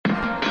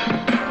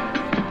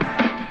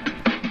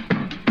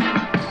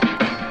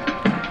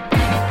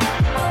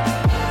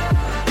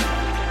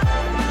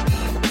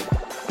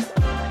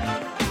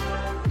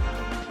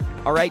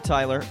right,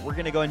 Tyler, we're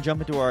going to go and jump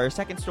into our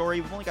second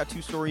story. We've only got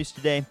 2 stories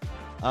today,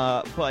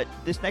 but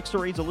this next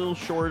story is a little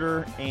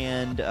shorter,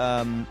 and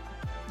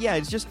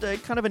it's just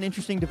kind of an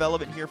interesting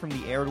development here from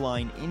the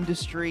airline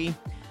industry,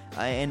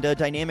 and a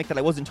dynamic that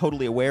I wasn't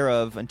totally aware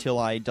of until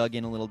I dug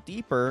in a little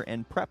deeper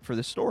and prepped for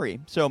the story.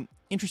 So,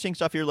 interesting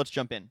stuff here. Let's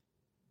jump in.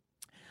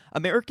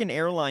 American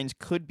Airlines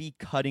could be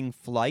cutting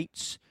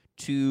flights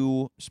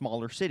to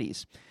smaller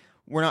cities.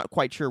 We're not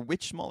quite sure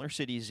which smaller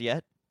cities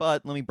yet,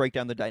 but let me break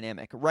down the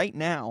dynamic. Right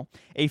now,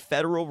 a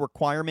federal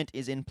requirement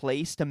is in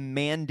place to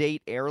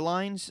mandate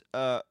airlines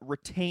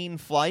retain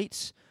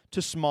flights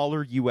to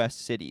smaller U.S.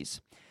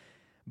 cities.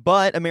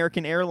 But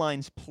American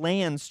Airlines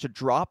plans to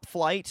drop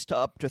flights to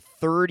up to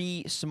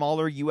 30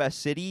 smaller U.S.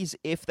 cities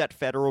if that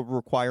federal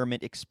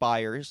requirement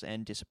expires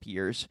and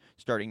disappears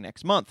starting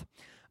next month.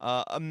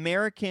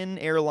 American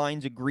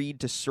Airlines agreed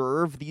to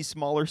serve these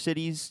smaller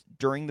cities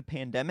during the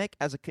pandemic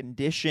as a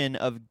condition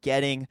of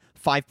getting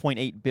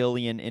 $5.8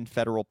 billion in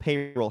federal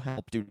payroll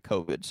help due to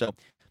COVID. So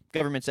the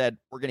government said,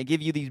 we're going to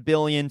give you these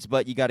billions,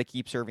 but you got to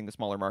keep serving the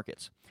smaller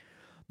markets.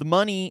 The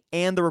money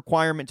and the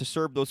requirement to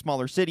serve those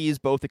smaller cities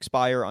both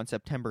expire on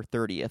September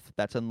 30th.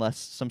 That's unless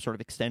some sort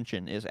of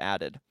extension is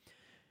added.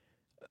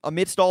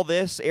 Amidst all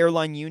this,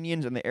 airline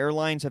unions and the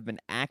airlines have been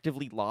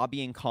actively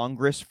lobbying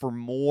Congress for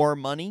more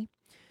money.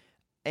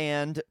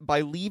 And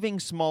by leaving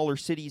smaller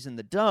cities in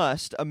the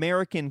dust,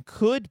 American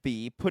could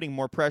be putting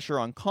more pressure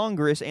on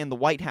Congress and the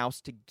White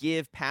House to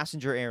give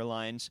passenger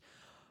airlines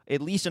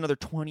at least another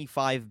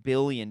 $25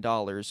 billion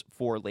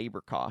for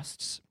labor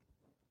costs.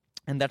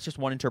 And that's just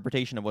one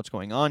interpretation of what's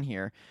going on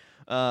here.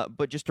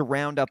 But just to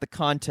round out the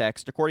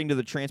context, according to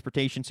the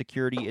Transportation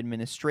Security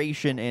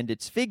Administration and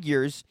its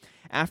figures,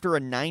 after a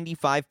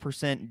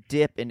 95%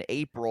 dip in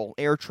April,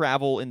 air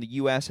travel in the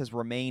U.S. has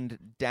remained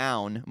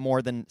down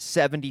more than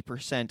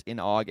 70% in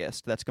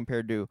August. That's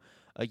compared to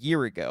a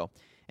year ago.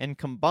 And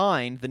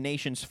combined, the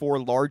nation's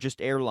 4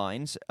 largest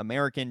airlines,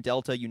 American,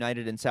 Delta,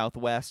 United, and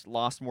Southwest,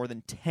 lost more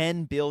than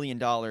 $10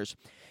 billion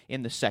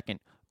in the second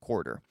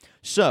quarter.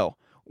 So,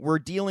 we're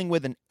dealing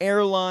with an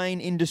airline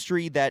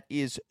industry that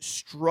is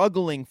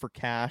struggling for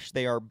cash.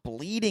 They are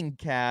bleeding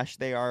cash.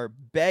 They are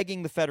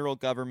begging the federal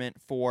government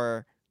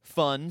for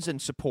funds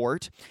and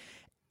support.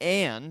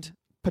 And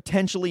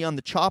potentially on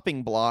the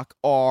chopping block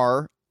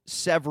are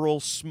several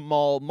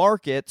small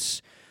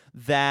markets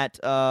that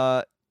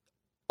are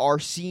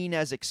seen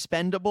as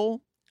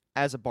expendable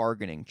as a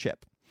bargaining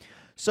chip.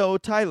 So,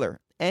 Tyler,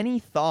 any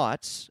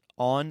thoughts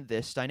on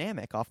this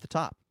dynamic off the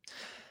top?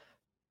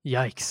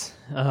 Yikes.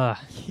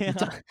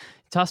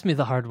 Toss me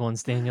the hard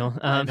ones, Daniel.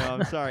 I know,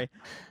 I'm sorry.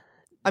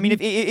 I mean,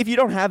 if you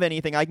don't have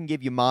anything, I can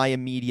give you my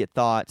immediate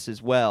thoughts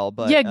as well.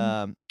 But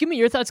give me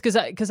your thoughts, because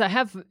I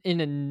have an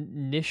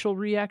initial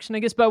reaction, I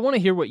guess, but I want to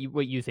hear what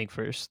you think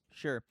first.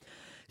 Sure.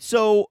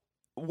 So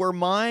where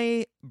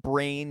my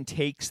brain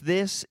takes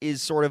this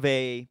is sort of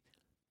a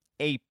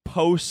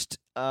post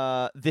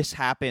this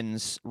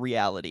happens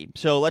reality.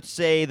 So let's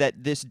say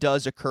that this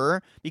does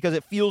occur because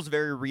it feels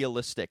very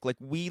realistic. Like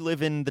we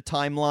live in the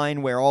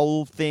timeline where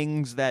all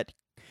things that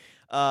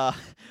are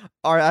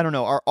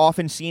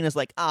often seen as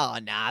like,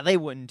 they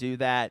wouldn't do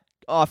that,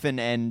 often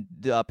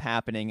end up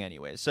happening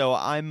anyway. So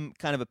I'm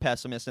kind of a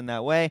pessimist in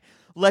that way.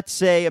 Let's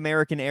say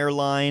American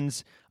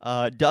Airlines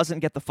doesn't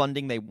get the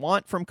funding they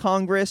want from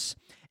Congress,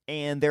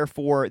 and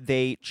therefore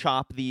they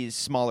chop these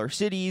smaller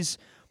cities.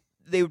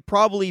 They would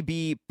probably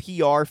be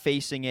PR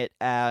facing it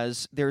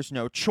as there's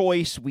no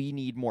choice, we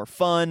need more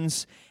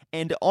funds,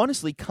 and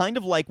honestly, kind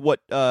of like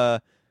what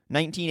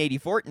 1980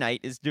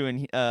 Fortnite is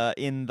doing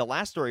in the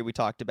last story we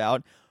talked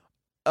about,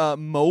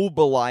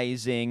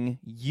 mobilizing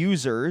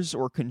users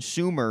or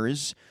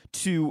consumers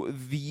to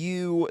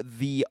view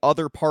the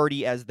other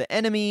party as the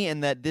enemy,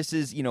 and that this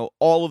is,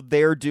 all of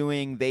their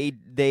doing,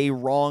 they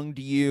wronged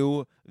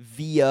you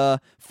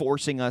via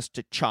forcing us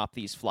to chop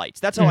these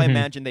flights. That's how I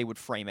imagine they would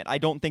frame it. I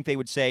don't think they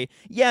would say,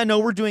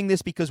 we're doing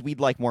this because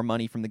we'd like more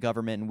money from the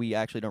government and we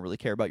actually don't really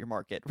care about your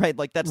market, right?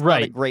 Like, that's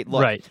not a great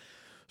look. Right.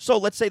 So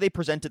let's say they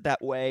present it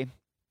that way,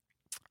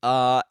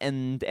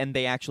 and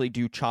they actually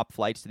do chop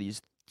flights to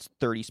these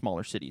 30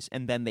 smaller cities,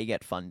 and then they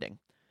get funding.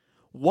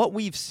 What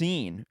we've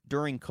seen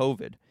during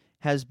COVID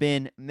has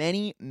been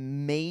many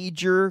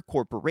major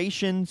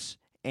corporations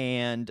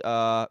and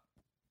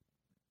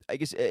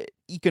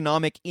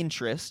economic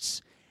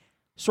interests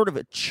sort of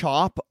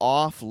chop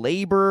off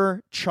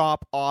labor,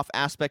 chop off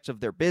aspects of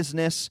their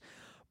business,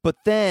 but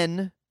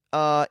then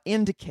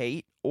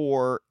indicate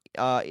or,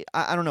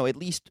 at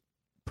least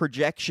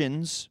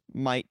projections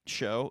might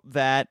show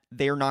that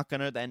they're not going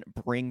to then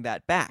bring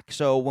that back.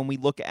 So when we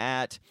look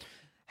at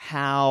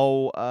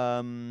how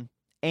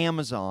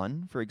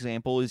Amazon, for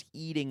example, is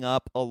eating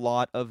up a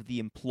lot of the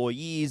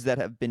employees that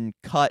have been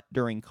cut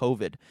during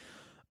COVID,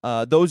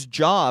 those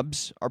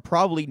jobs are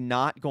probably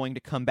not going to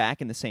come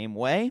back in the same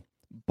way,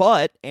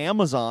 but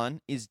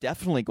Amazon is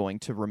definitely going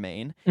to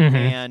remain,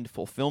 and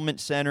fulfillment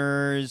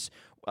centers,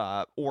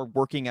 or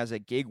working as a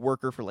gig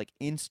worker for like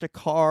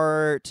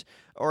Instacart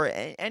or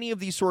any of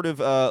these sort of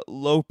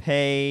low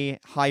pay,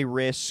 high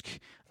risk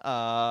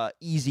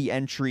easy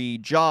entry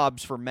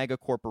jobs for mega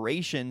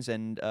corporations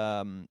and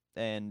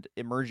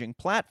emerging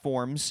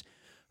platforms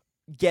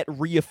get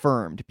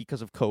reaffirmed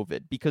because of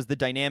COVID, because the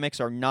dynamics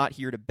are not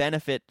here to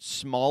benefit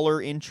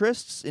smaller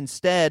interests.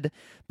 Instead,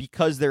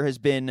 because there has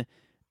been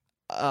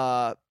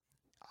a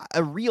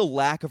real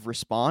lack of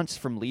response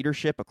from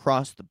leadership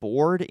across the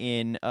board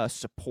in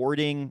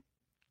supporting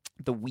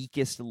the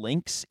weakest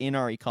links in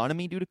our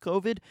economy due to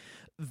COVID,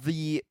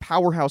 the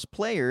powerhouse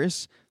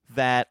players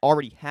that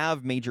already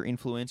have major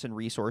influence and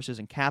resources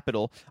and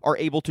capital are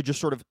able to just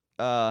sort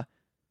of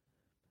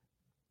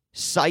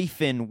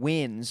siphon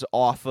wins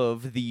off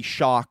of the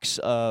shocks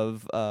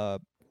of, kind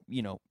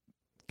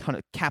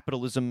of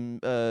capitalism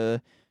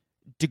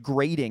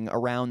degrading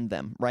around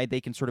them, right?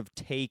 They can sort of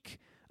take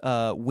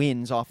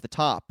wins off the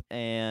top.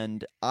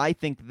 And I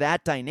think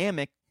that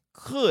dynamic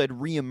could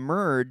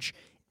reemerge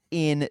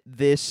in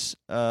this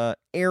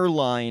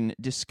airline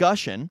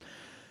discussion.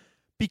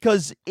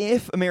 Because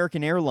if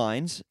American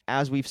Airlines,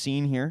 as we've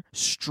seen here,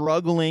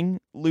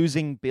 struggling,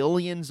 losing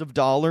billions of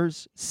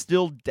dollars,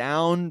 still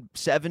down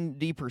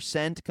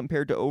 70%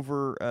 compared to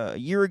over a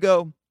year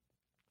ago,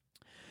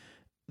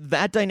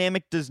 that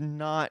dynamic does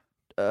not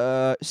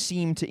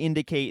seem to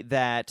indicate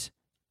that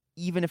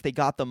even if they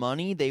got the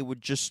money, they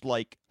would just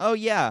like, oh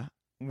yeah,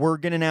 we're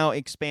going to now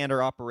expand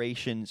our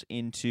operations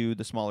into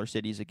the smaller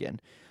cities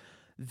again.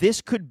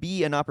 This could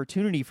be an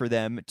opportunity for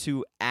them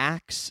to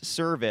axe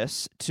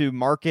service to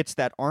markets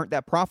that aren't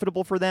that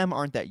profitable for them,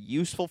 aren't that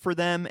useful for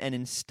them, and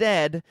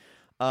instead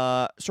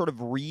sort of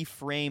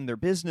reframe their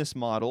business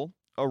model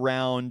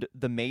around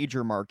the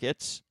major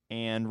markets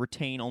and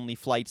retain only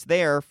flights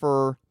there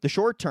for the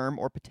short term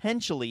or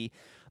potentially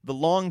the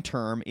long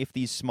term if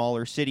these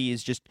smaller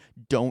cities just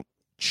don't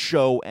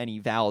show any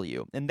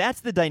value. And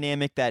that's the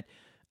dynamic that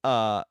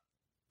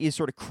is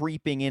sort of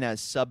creeping in as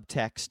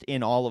subtext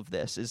in all of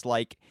this, is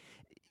like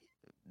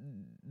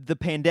the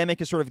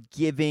pandemic is sort of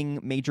giving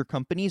major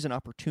companies an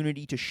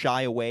opportunity to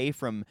shy away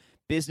from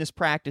business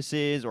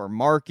practices or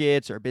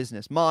markets or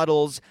business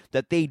models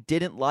that they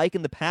didn't like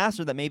in the past,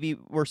 or that maybe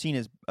were seen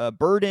as a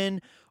burden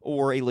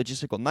or a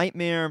logistical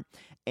nightmare,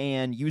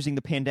 and using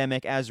the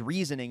pandemic as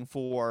reasoning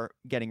for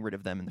getting rid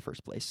of them in the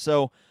first place.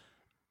 So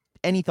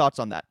any thoughts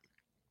on that?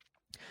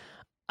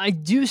 I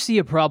do see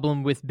a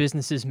problem with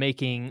businesses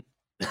making,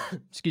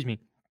 excuse me,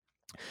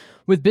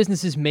 with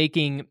businesses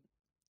making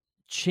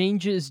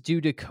changes due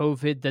to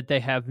COVID that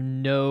they have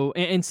no,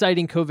 and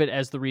citing COVID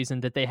as the reason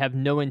that they have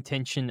no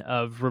intention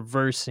of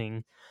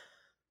reversing.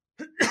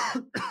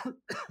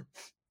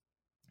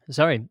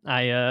 Sorry,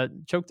 I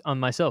choked on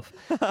myself.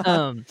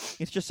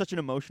 It's just such an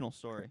emotional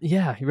story.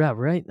 Yeah,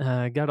 right.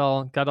 Got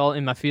all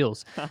in my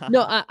feels.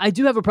 No, I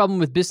do have a problem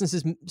with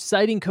businesses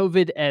citing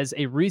COVID as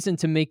a reason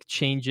to make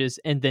changes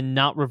and then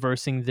not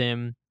reversing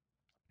them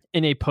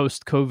in a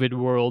post-COVID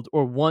world,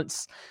 or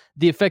once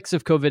the effects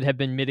of COVID have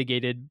been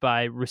mitigated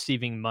by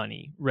receiving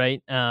money,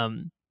 right?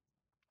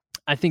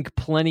 I think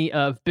plenty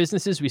of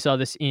businesses, we saw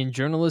this in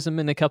journalism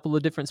in a couple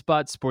of different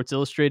spots. Sports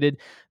Illustrated,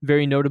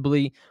 very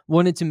notably,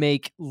 wanted to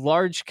make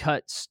large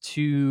cuts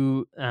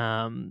to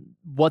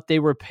what they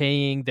were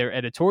paying their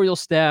editorial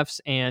staffs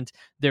and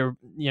their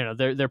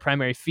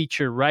primary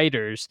feature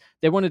writers.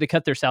 They wanted to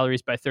cut their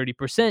salaries by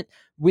 30%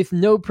 with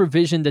no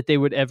provision that they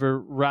would ever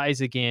rise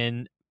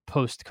again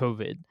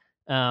post-COVID,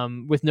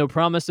 with no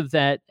promise of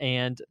that,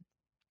 and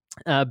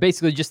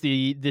basically just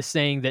the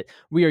saying that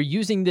we are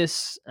using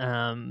this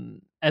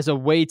as a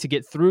way to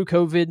get through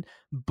COVID,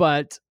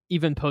 but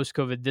even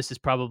post-COVID, this is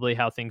probably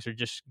how things are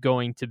just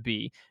going to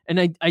be.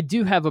 And I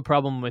do have a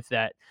problem with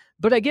that.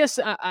 But I guess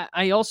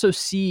I also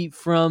see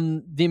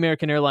from the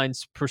American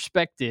Airlines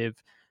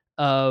perspective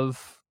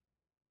of,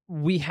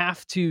 we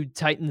have to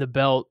tighten the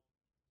belt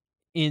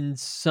in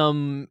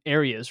some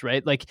areas,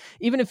 right? Like,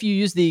 even if you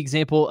use the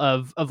example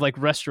of like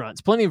restaurants,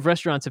 plenty of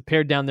restaurants have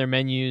pared down their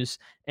menus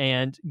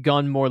and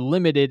gone more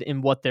limited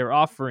in what they're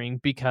offering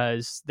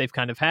because they've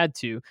kind of had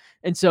to.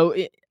 And so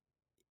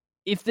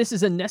if this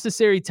is a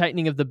necessary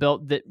tightening of the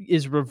belt that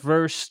is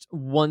reversed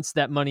once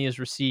that money is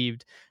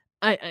received,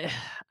 I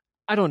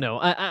don't know.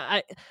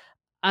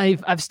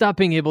 I've stopped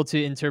being able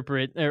to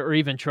interpret, or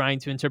even trying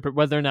to interpret,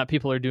 whether or not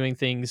people are doing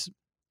things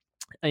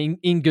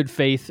in good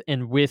faith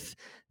and with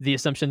the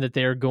assumption that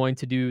they're going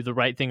to do the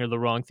right thing or the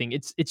wrong thing.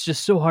 It's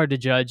just so hard to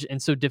judge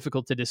and so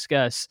difficult to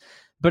discuss.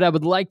 But I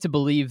would like to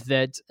believe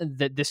that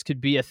this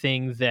could be a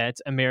thing that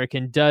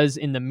American does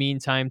in the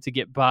meantime to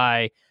get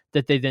by,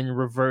 that they then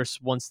reverse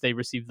once they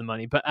receive the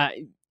money. But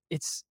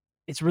it's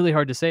really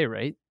hard to say,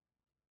 right?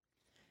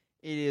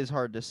 It is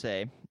hard to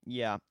say.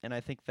 Yeah, and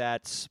I think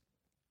that's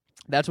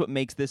what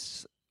makes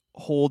this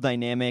whole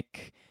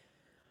dynamic,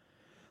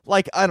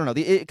 like, I don't know,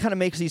 it kind of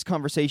makes these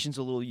conversations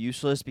a little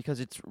useless, because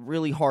it's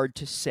really hard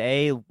to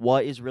say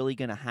what is really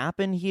going to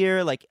happen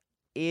here. Like,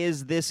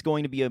 is this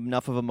going to be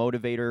enough of a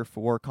motivator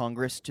for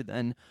Congress to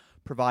then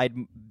provide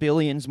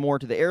billions more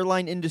to the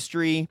airline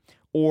industry,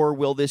 or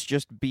will this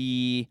just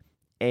be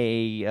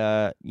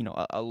a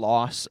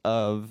loss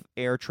of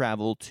air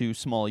travel to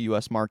small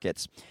U.S.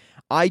 markets?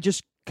 I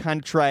just kind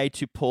of try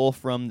to pull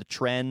from the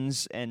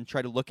trends and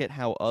try to look at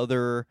how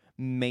other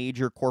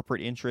major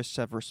corporate interests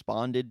have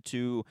responded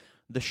to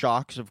the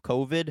shocks of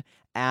COVID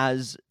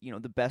as,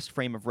 the best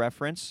frame of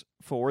reference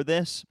for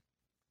this.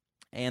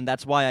 And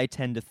that's why I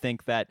tend to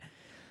think that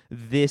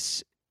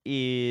this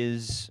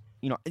is,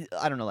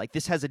 I don't know, like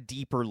this has a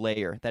deeper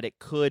layer, that it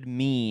could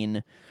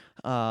mean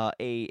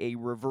a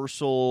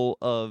reversal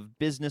of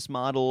business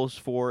models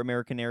for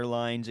American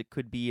Airlines. It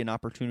could be an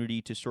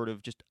opportunity to sort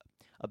of just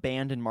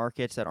abandon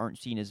markets that aren't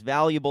seen as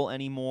valuable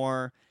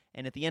anymore.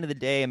 And at the end of the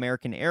day,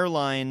 American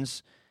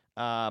Airlines,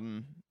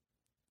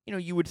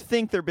 you would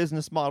think their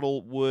business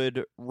model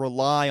would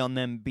rely on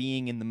them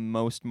being in the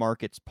most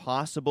markets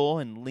possible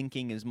and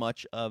linking as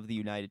much of the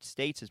United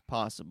States as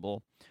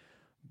possible.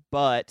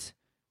 But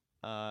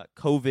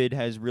COVID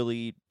has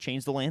really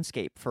changed the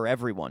landscape for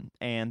everyone,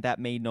 and that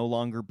may no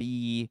longer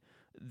be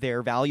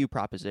their value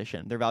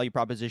proposition. Their value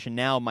proposition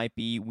now might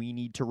be, we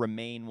need to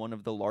remain one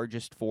of the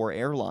largest 4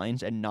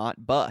 airlines and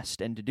not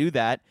bust. And to do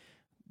that,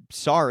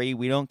 sorry,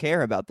 we don't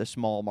care about the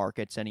small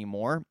markets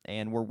anymore,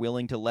 and we're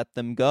willing to let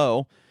them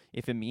go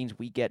if it means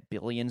we get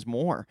billions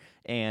more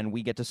and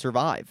we get to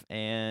survive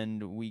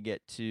and we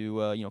get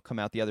to come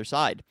out the other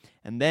side.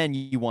 And then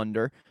you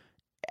wonder,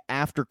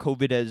 after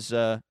COVID has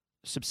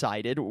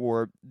subsided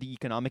or the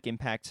economic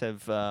impacts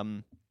have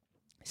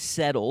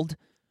settled,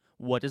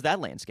 what does that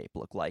landscape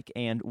look like?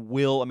 And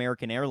will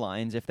American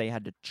Airlines, if they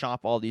had to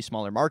chop all these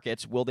smaller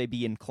markets, will they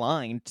be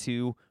inclined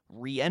to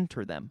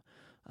re-enter them?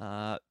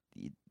 I'm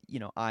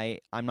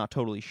not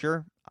totally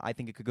sure. I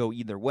think it could go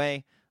either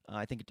way.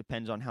 I think it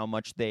depends on how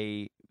much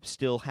they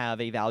still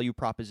have a value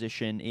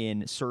proposition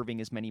in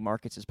serving as many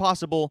markets as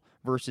possible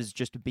versus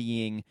just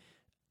being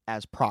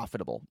as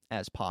profitable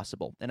as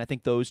possible. And I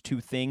think those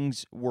two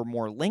things were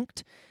more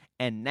linked,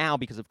 and now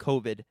because of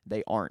COVID,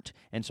 they aren't.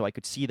 And so I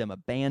could see them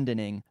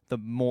abandoning the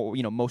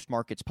most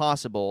markets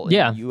possible in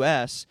the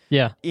U.S.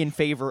 In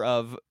favor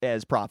of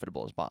as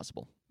profitable as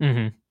possible.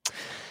 Mm-hmm.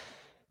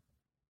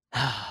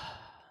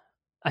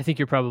 I think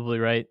you're probably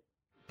right,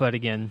 but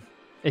again,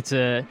 it's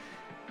a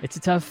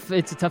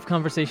tough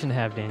conversation to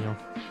have, Daniel.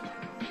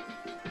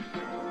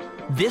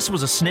 This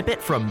was a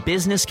snippet from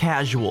Business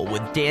Casual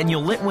with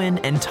Daniel Litwin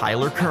and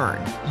Tyler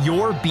Kern,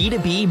 your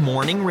B2B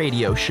morning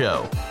radio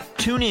show.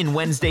 Tune in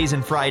Wednesdays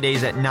and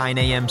Fridays at 9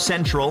 a.m.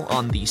 Central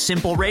on the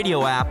Simple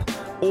Radio app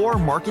or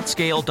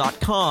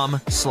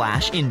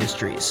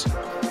marketscale.com/industries.